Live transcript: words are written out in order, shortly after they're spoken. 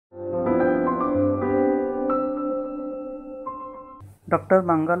Doctor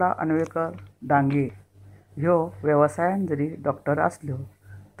Mangala anavekar Dange ह्यो व्यवसायान जरी doctor आसल्यो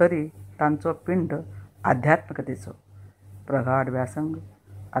तरी तांचो पिंड आध्यात्मिकतेचो प्रगाढ व्यासंग,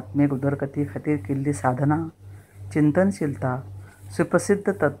 आत्मीक उदरगती खातीर केल्ली साधना, चिंतनशीलता,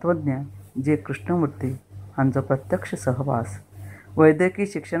 सुप्रसिद्ध तत्वज्ञ जे कृष्णमूर्ती हांचो प्रत्यक्ष सहवास, वैद्यकीय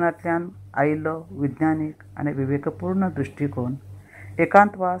शिक्षणांतल्यान आयिल्लो विज्ञानीक आनी विवेकपूर्ण दृश्टिकोन,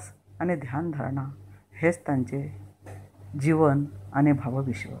 एकांतवास आनी ध्यानधारणा हेच तांचे जीवन आनी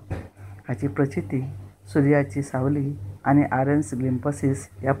भावविश्व हाची प्रचिती सूर्याची सावली आनी आर्यन्स ग्लिम्पसीस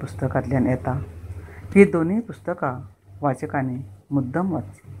ह्या पुस्तकांतल्यान येता. ही दोनूय पुस्तकां वाचकांनी मुद्दम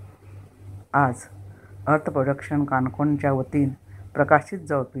वाचची. आज अर्थ प्रोडक्शन काणकोणच्या वतीन प्रकाशीत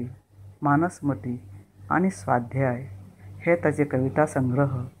जावपी मानसमती आनी स्वाध्याय हे ताचे कविता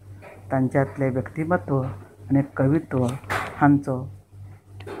संग्रह तांच्यांतले व्यक्तिमत्व आनी कवित्व हांचो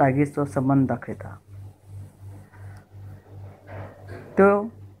लागींचो संबंद दाखयता. त्यो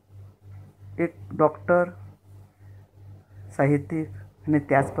एक डॉक्टर, साहित्यीक आनी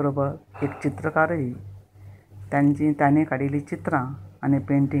त्याच बरोबर एक चित्रकारय. तांणी काडिल्लीं चित्रां आनी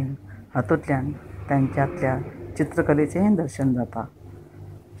पेंटींग हातूंतल्यान तांच्यांतल्या चित्रकलेचेंय दर्शन जाता.